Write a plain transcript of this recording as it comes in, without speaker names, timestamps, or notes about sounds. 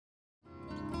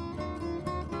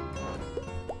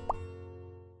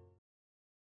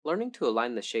Learning to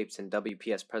align the shapes in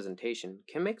WPS Presentation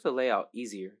can make the layout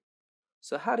easier.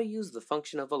 So how to use the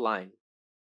function of align?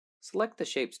 Select the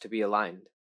shapes to be aligned.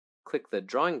 Click the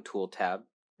Drawing Tool tab,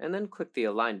 and then click the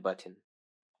Align button.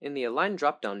 In the Align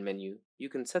drop-down menu, you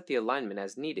can set the alignment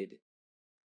as needed.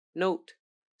 Note,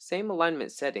 same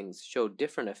alignment settings show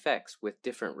different effects with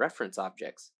different reference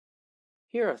objects.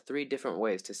 Here are 3 different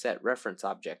ways to set reference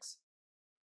objects.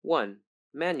 1.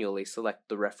 Manually select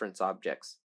the reference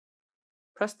objects.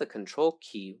 Press the Control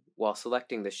key while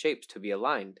selecting the shapes to be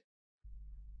aligned.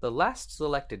 The last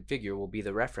selected figure will be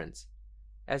the reference.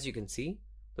 As you can see,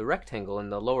 the rectangle in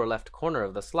the lower left corner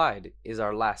of the slide is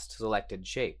our last selected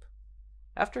shape.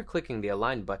 After clicking the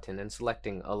Align button and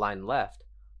selecting Align Left,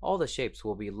 all the shapes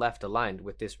will be left aligned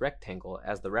with this rectangle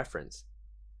as the reference.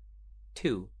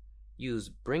 2. Use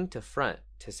Bring to Front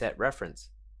to set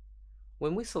reference.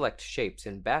 When we select shapes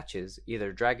in batches,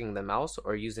 either dragging the mouse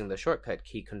or using the shortcut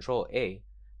key Ctrl-A,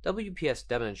 WPS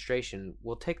Demonstration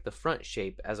will take the front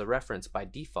shape as a reference by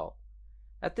default.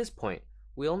 At this point,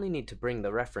 we only need to bring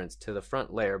the reference to the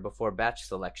front layer before batch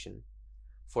selection.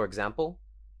 For example,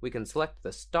 we can select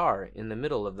the star in the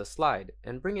middle of the slide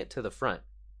and bring it to the front.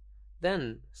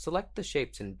 Then, select the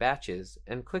shapes in batches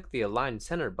and click the Align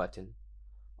Center button.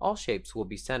 All shapes will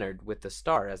be centered with the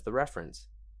star as the reference.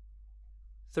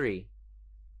 3.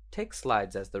 Take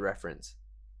slides as the reference.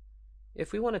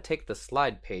 If we want to take the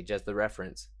slide page as the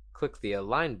reference, click the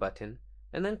Align button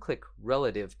and then click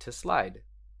Relative to Slide.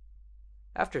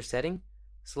 After setting,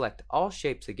 select all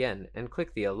shapes again and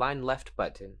click the Align Left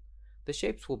button. The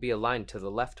shapes will be aligned to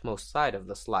the leftmost side of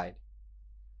the slide.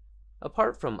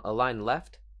 Apart from Align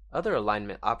Left, other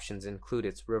alignment options include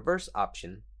its reverse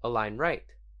option, Align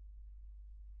Right,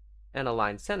 and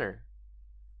Align Center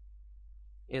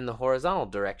in the horizontal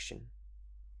direction.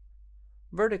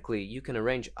 Vertically, you can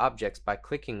arrange objects by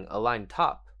clicking Align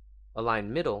Top,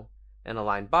 Align Middle, and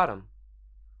Align Bottom.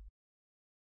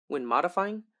 When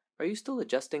modifying, are you still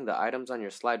adjusting the items on your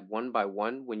slide one by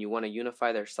one when you want to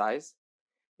unify their size?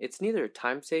 It's neither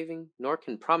time-saving nor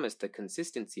can promise the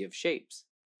consistency of shapes.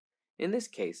 In this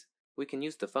case, we can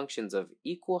use the functions of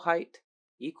equal height,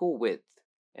 equal width,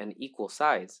 and equal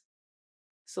size.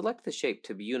 Select the shape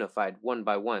to be unified one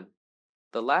by one.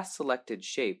 The last selected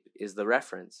shape is the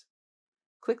reference.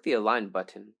 Click the Align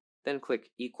button, then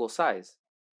click Equal Size.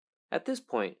 At this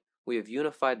point, we have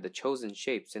unified the chosen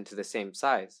shapes into the same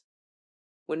size.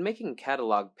 When making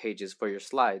catalog pages for your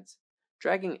slides,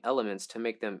 dragging elements to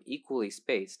make them equally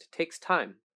spaced takes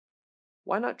time.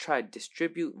 Why not try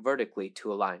Distribute Vertically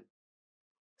to align?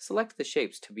 Select the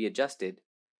shapes to be adjusted,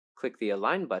 click the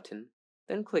Align button,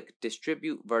 then click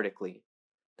Distribute Vertically.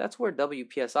 That's where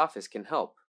WPS Office can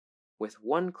help. With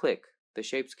one click, the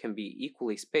shapes can be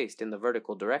equally spaced in the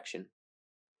vertical direction.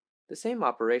 The same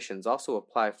operations also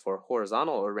apply for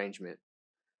horizontal arrangement.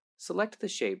 Select the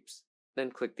shapes,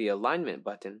 then click the Alignment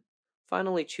button.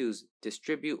 Finally choose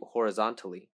Distribute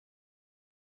Horizontally.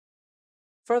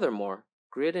 Furthermore,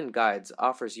 Grid and Guides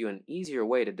offers you an easier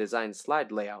way to design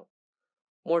slide layout.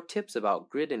 More tips about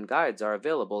grid and guides are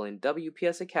available in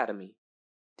WPS Academy.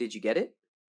 Did you get it?